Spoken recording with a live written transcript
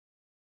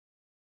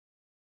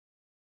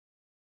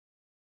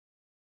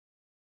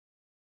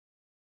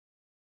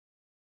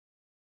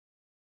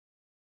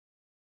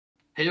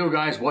Hey yo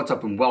guys, what's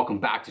up and welcome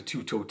back to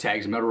Two Toe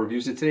Tags Metal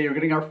Reviews, and today we're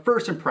getting our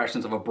first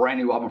impressions of a brand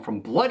new album from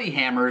Bloody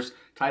Hammers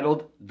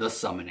titled The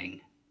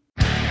Summoning.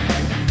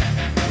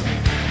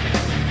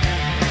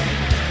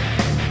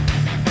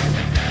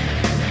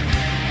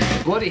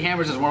 Bloody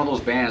Hammers is one of those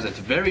bands that's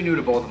very new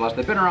to both of us.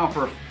 They've been around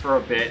for a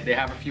bit, they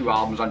have a few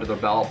albums under their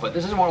belt, but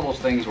this is one of those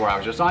things where I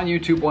was just on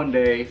YouTube one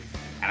day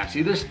and I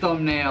see this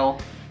thumbnail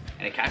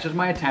and it catches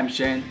my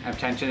attention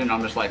and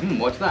I'm just like,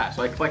 what's that?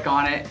 So I click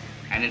on it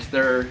and it's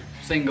their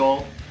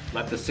single,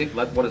 Let the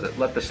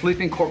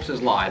Sleeping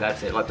Corpses Lie.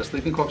 That's it, Let the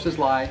Sleeping Corpses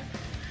Lie.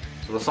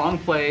 So the song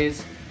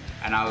plays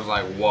and I was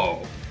like,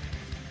 whoa,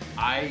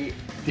 I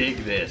dig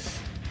this.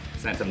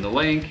 Sent him the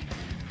link,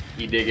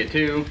 he dig it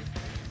too.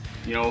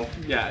 You know,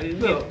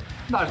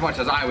 not as much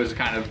as I was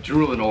kind of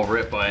drooling over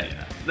it, but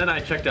yeah. Then I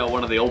checked out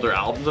one of the older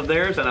albums of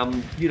theirs and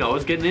I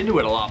was getting into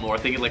it a lot more,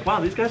 thinking like, wow,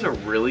 these guys are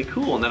really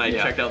cool. And then I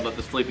checked out Let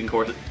the Sleeping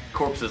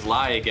Corpses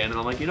Lie again and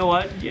I'm like, you know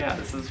what? Yeah,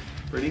 this is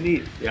pretty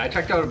neat. Yeah, I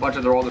checked out a bunch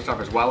of their older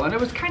stuff as well, and it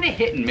was kind of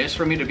hit and miss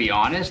for me, to be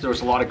honest. There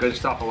was a lot of good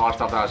stuff, a lot of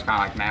stuff that I was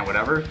kind of like, man,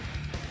 whatever.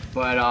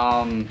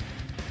 But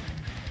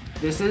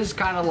this is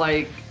kind of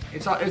like,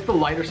 it's the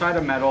lighter side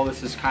of metal.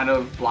 This is kind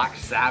of Black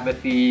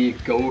Sabbath-y,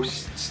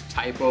 Ghosts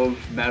type of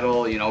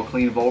metal, you know,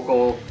 clean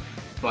vocal,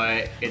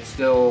 but it's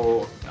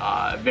still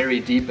very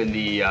deep in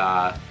the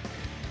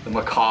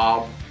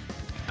macabre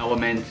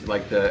element,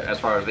 like as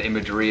far as the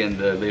imagery and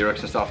the lyrics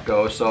and stuff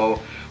go. So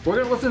we're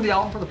gonna listen to the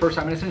album for the first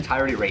time in its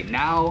entirety right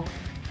now,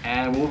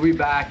 and we'll be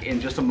back in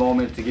just a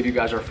moment to give you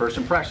guys our first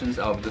impressions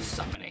of The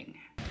Summoning.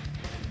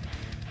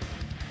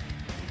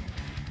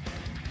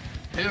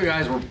 Hey there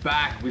guys, we're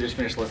back. We just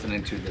finished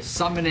listening to The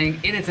Summoning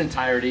in its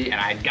entirety,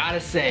 and I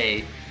gotta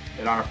say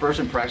that on our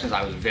first impressions,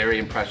 I was very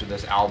impressed with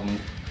this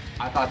album.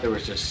 I thought there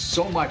was just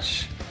so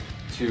much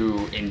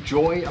to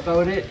enjoy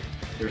about it.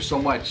 There's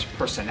so much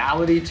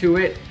personality to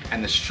it,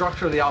 and the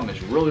structure of the album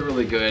is really,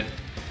 really good.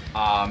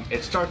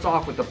 It starts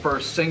off with the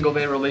first single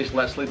they released,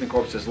 Let Sleeping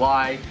Corpses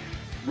Lie.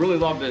 Really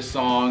love this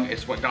song.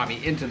 It's what got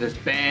me into this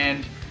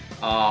band.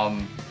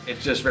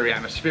 It's just very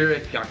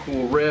atmospheric, got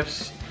cool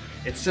riffs.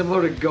 It's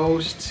similar to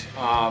Ghost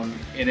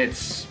in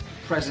its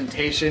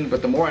presentation,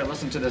 but the more I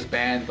listen to this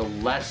band, the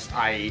less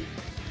I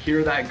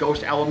hear that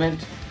Ghost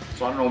element.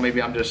 So I don't know,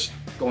 maybe I'm just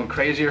going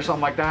crazy or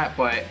something like that,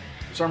 but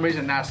for some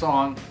reason that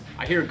song,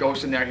 I hear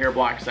Ghost in there, I hear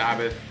Black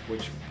Sabbath,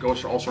 which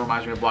Ghost also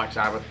reminds me of Black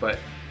Sabbath, but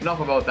enough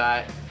about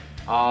that.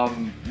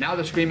 Now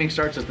the Screaming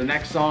starts as the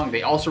next song.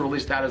 They also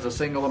released that as a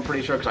single, I'm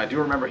pretty sure, because I do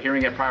remember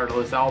hearing it prior to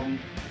this album.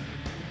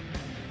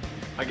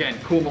 Again,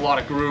 cool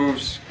melodic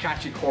grooves,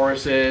 catchy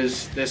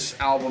choruses. This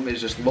album is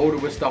just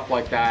loaded with stuff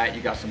like that.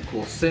 You got some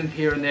cool synth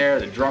here and there.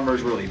 The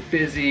drummer's really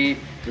busy,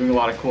 doing a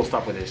lot of cool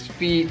stuff with his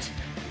feet.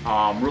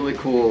 Really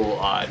cool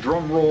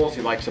drum rolls.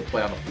 He likes to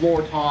play on the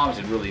floor toms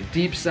and really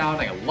deep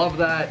sounding. I love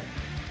that.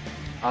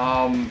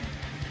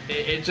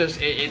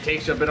 It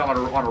takes you a bit on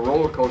a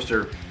roller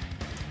coaster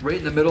right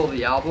in the middle of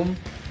the album.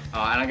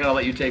 And I'm gonna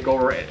let you take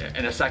over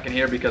in a second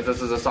here because this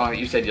is a song that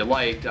you said you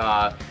liked.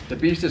 The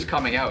Beast is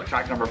Coming Out,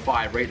 track number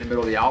 5, right in the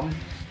middle of the album.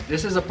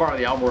 This is a part of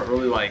the album where it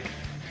really like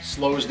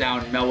slows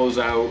down, mellows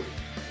out,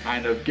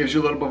 kind of gives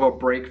you a little bit of a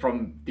break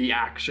from the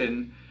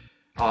action.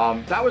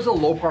 That was a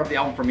low part of the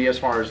album for me as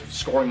far as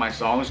scoring my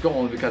songs go,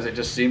 only because it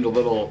just seemed a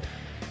little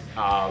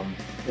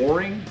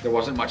boring. There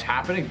wasn't much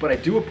happening, but I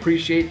do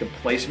appreciate the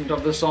placement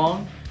of the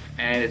song,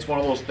 and it's one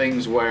of those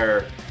things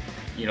where,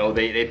 you know,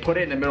 they put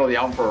it in the middle of the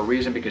album for a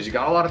reason, because you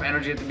got a lot of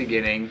energy at the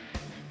beginning,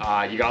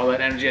 you got all that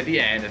energy at the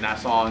end, and that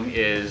song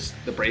is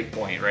the break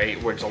point,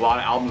 right? Which a lot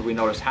of albums we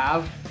notice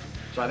have.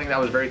 So I think that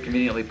was very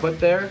conveniently put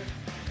there,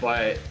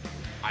 but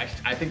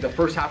I think the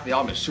first half of the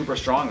album is super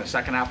strong, the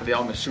second half of the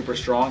album is super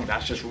strong,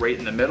 that's just right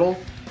in the middle.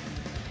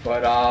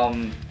 But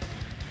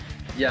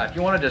yeah, if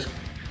you want to just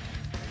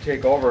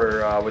take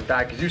over with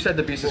that, because you said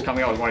The Beast is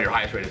Coming Out was one of your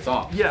highest rated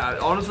songs. Yeah,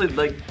 honestly,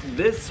 like,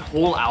 this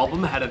whole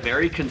album had a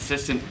very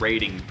consistent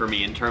rating for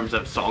me in terms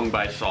of song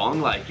by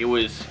song. Like, it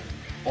was,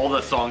 all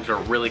the songs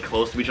are really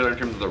close to each other in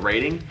terms of the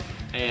rating,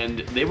 and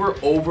they were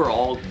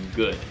overall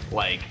good.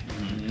 Like,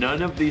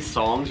 none of these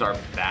songs are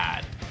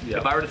bad. Yep.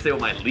 If I were to say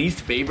what my least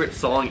favorite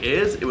song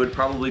is, it would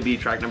probably be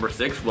track number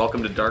 6,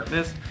 Welcome to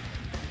Darkness.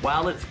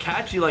 While it's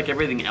catchy like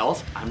everything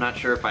else, I'm not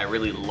sure if I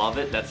really love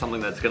it. That's something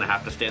that's gonna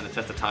have to stand the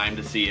test of time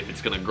to see if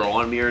it's gonna grow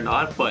on me or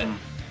not, but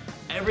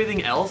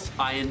everything else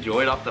I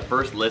enjoyed off the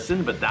first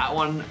listen, but that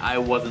one I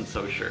wasn't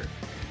so sure.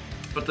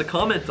 But to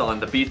comment on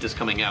The Beast is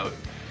Coming Out,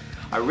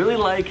 I really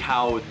like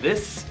how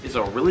this is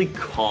a really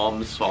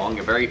calm song,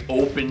 a very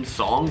open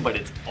song, but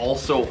it's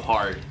also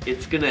hard.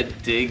 It's gonna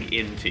dig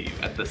into you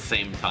at the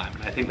same time.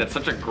 And I think that's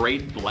such a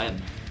great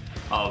blend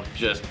of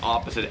just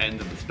opposite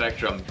ends of the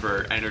spectrum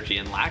for energy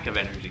and lack of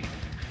energy.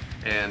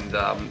 And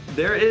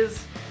there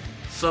is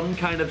some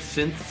kind of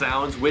synth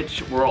sounds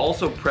which were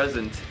also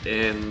present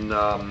in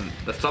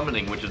The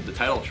Summoning, which is the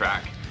title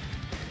track.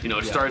 You know,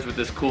 it starts with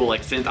this cool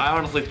like synth. I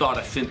honestly thought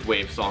a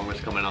synthwave song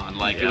was coming on.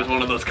 Like it was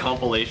one of those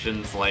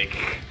compilations, like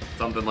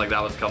something like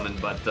that was coming.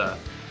 But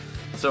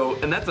so,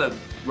 and that's a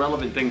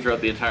relevant thing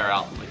throughout the entire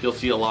album. Like you'll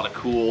see a lot of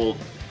cool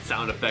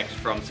sound effects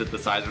from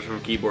synthesizers,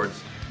 from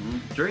keyboards.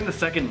 During the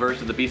second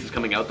verse of The Beast Is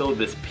Coming Out though,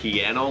 this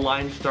piano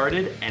line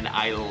started and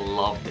I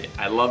loved it.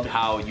 I loved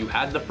how you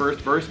had the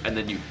first verse and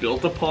then you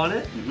built upon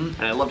it,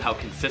 and I loved how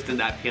consistent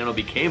that piano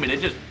became, and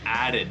it just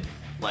added,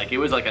 like it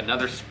was like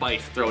another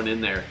spice thrown in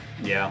there.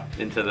 Yeah.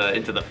 Into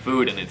the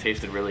food, and it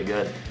tasted really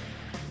good.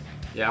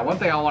 Yeah, one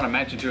thing I want to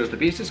mention too is The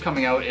Beast Is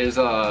Coming Out is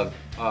a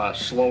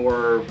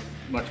slower,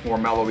 much more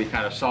mellowy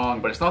kind of song,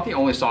 but it's not the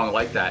only song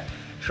like that.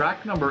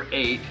 Track number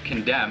 8,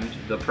 Condemned,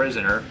 The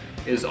Prisoner,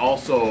 is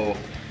also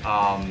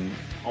a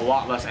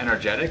lot less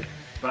energetic,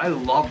 but I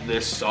love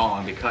this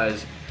song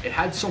because it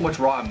had so much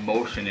raw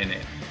emotion in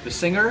it. The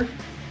singer,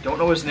 don't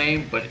know his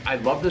name, but I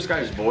love this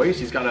guy's voice.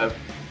 He's got a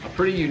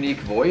pretty unique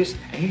voice,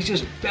 and he's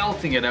just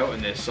belting it out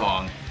in this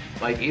song.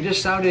 Like, it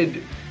just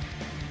sounded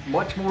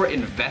much more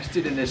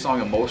invested in this song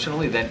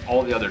emotionally than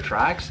all the other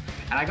tracks,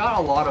 and I got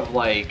a lot of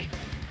like,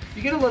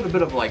 you get a little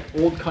bit of like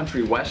old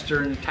country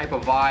western type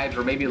of vibes,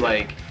 or maybe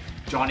like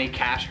Johnny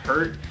Cash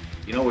Hurt,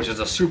 you know, which is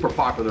a super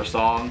popular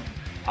song.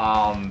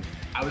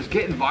 I was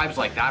getting vibes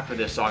like that for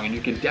this song, and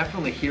you can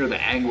definitely hear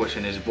the anguish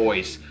in his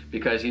voice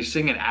because he's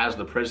singing as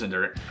the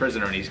prisoner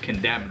and he's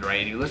condemned,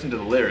 right? And you listen to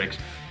the lyrics,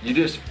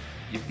 you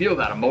feel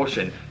that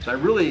emotion. So I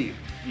really,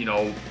 you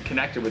know,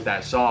 connected with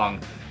that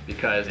song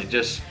because it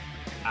just,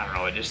 I don't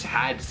know, it just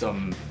had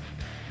some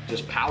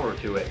just power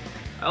to it.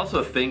 I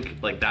also think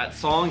like that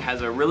song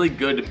has a really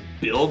good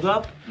build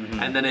up,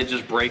 and then it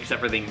just breaks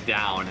everything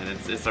down,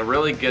 and it's a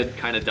really good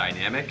kind of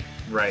dynamic.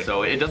 Right.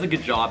 So it does a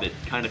good job at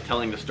kind of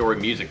telling the story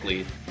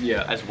musically,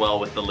 as well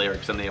with the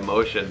lyrics and the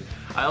emotion.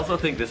 I also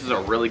think this is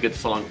a really good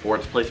song for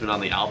its placement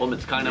on the album.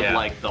 It's kind of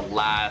like the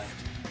last,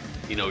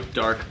 you know,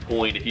 dark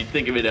point. If you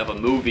think of it of a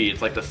movie,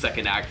 it's like the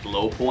second act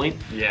low point,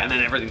 and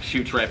then everything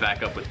shoots right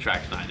back up with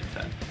tracks 9 and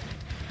 10.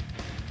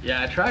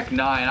 Yeah, track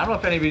 9, I don't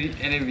know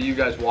if any of you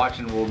guys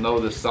watching will know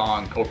this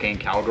song, Cocaine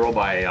Cowgirl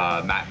by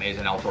Matt Mays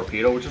and El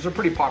Torpedo, which is a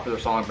pretty popular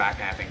song back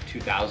in, I think,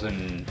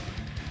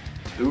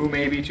 2002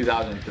 maybe,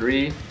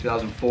 2003,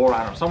 2004, I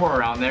don't know, somewhere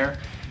around there.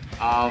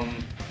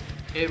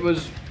 It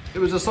was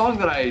a song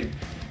that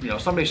you know,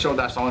 somebody showed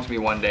that song to me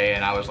one day,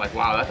 and I was like,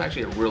 wow, that's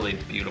actually a really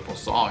beautiful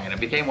song, and it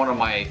became one of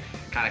my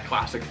kind of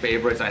classic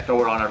favorites, and I throw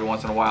it on every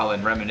once in a while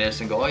and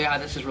reminisce and go, oh yeah,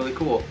 this is really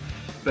cool.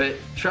 But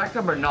track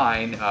number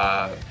 9,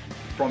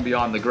 From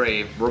Beyond the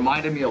Grave,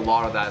 reminded me a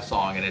lot of that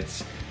song, and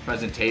its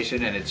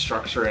presentation and its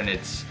structure and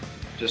its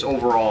just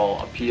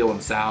overall appeal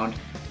and sound.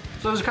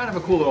 So it was kind of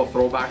a cool little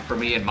throwback for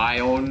me in my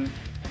own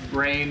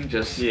brain,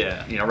 just, you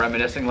know,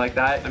 reminiscing like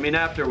that. I mean,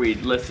 after we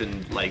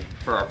listened, like,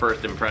 for our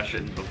first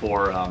impression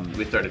before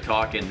we started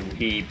talking,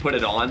 he put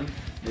it on,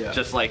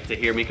 just like to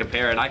hear me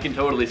compare, and I can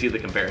totally see the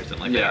comparison,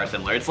 like they are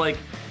similar. It's like,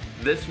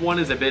 this one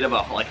is a bit of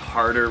a, like,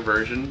 harder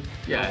version.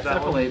 Yeah, it's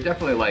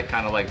definitely like,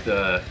 kind of like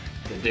the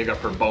dig up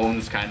her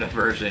bones kind of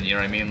version, you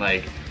know what I mean?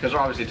 Like, because we're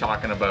obviously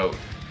talking about,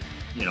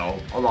 you know,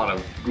 a lot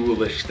of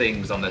ghoulish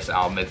things on this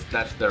album.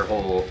 That's their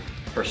whole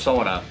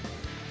persona.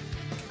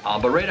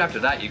 But right after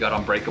that, you got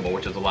Unbreakable,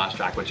 which is the last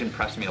track, which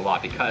impressed me a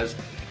lot because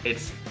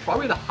it's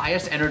probably the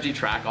highest energy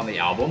track on the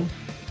album.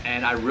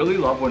 And I really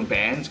love when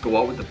bands go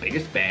out with the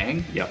biggest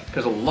bang.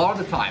 Because a lot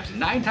of the times,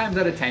 9 times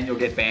out of 10, you'll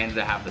get bands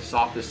that have the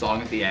softest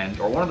song at the end,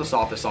 or one of the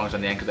softest songs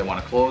on the end because they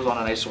want to close on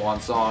a nice swan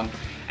song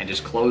and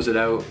just close it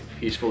out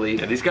peacefully.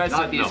 Yeah, these guys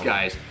Not these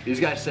guys. These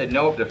guys said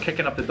nope. They're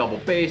kicking up the double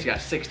bass. You got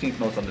 16th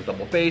notes on the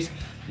double bass.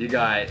 You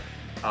got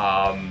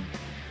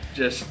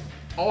just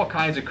all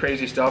kinds of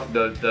crazy stuff.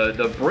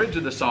 The bridge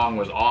of the song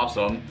was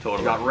awesome.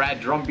 You got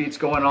rad drum beats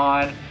going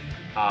on.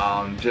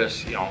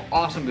 Just, you know,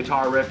 awesome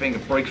guitar riffing.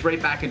 It breaks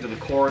right back into the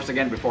chorus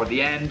again before the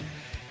end.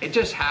 It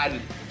just had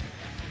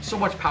so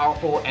much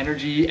powerful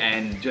energy,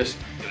 and just,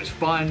 it was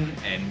fun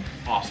and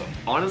awesome.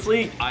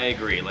 Honestly, I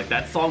agree. Like,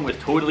 that song was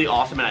totally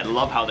awesome, and I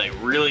love how they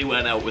really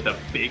went out with a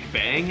big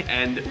bang.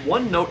 And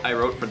one note I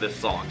wrote for this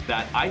song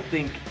that I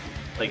think,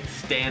 like,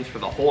 stands for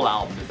the whole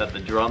album is that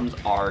the drums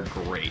are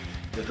great.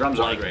 The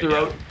drums are great.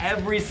 Throughout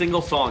every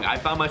single song, I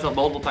found myself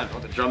multiple times, oh,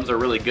 the drums are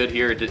really good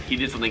here. He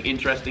did something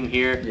interesting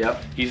here.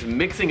 He's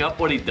mixing up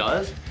what he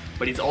does,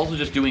 but he's also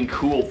just doing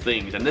cool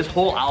things. And this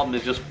whole album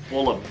is just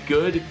full of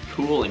good,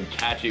 cool, and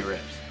catchy riffs.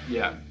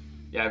 Yeah,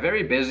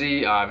 very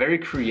busy, very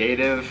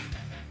creative.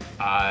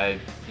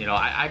 You know,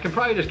 I can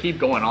probably just keep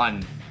going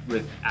on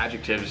with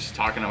adjectives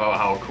talking about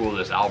how cool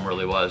this album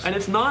really was. And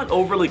it's not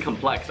overly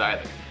complex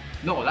either.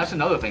 No, that's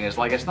another thing. It's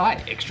like, it's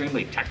not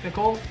extremely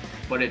technical,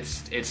 but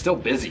it's still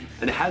busy.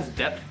 And it has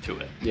depth to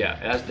it. Yeah,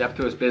 it has depth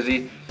to it, it's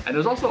busy. And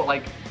there's also,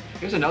 like,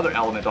 here's another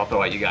element I'll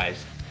throw at you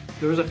guys.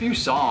 There was a few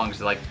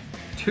songs, like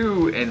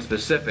 2 in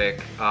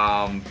specific.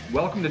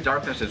 Welcome to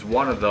Darkness is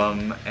one of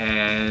them,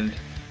 and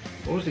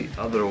what was the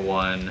other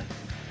one?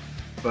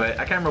 But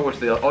I can't remember what's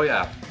the other, oh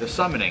yeah, The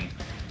Summoning.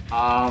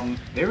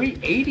 Very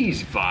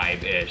 80s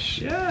vibe-ish.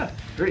 Yeah.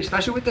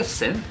 Especially with the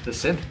synth. The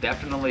synth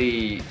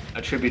definitely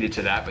attributed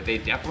to that, but they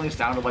definitely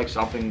sounded like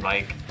something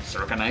like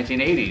circa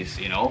 1980s,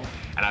 you know?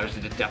 And I was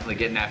just definitely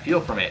getting that feel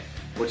from it,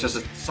 which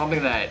is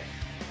something that,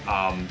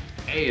 A,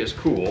 is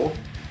cool,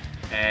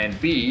 and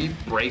B,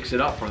 breaks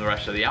it up from the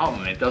rest of the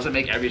album. It doesn't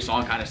make every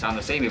song kind of sound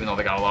the same, even though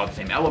they got a lot of the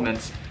same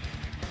elements.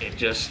 It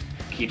just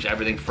keeps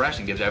everything fresh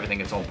and gives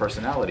everything its own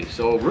personality.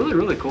 So really,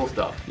 really cool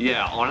stuff.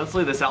 Yeah,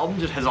 honestly, this album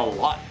just has a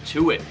lot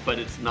to it, but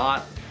it's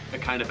not a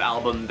kind of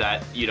album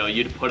that, you know,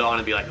 you'd put on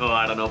and be like, oh,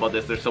 I don't know about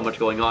this, there's so much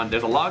going on.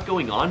 There's a lot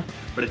going on,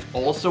 but it's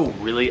also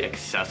really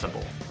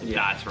accessible.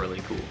 Yeah. That's really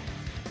cool.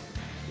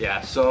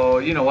 Yeah, so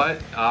you know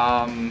what?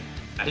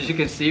 As you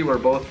can see, we're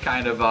both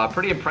kind of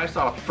pretty impressed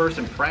off first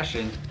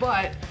impressions,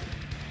 but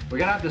we're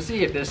gonna have to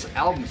see if this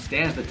album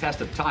stands the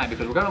test of time,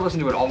 because we're gonna listen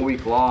to it all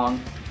week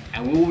long,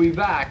 and we will be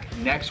back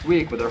next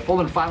week with our full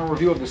and final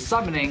review of The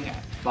Summoning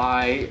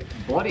by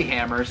Bloody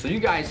Hammer. So you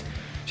guys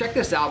check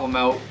this album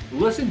out,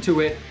 listen to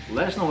it,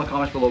 let us know in the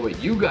comments below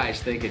what you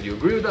guys think, if you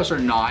agree with us or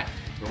not.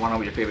 We want to know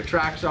what your favorite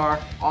tracks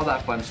are, all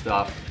that fun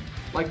stuff.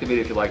 Like the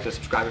video if you liked it,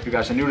 subscribe if you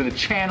guys are new to the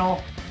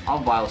channel.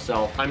 I'm Vile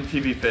Self. I'm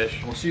TV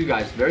Fish. We'll see you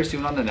guys very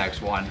soon on the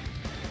next one.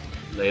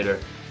 Later.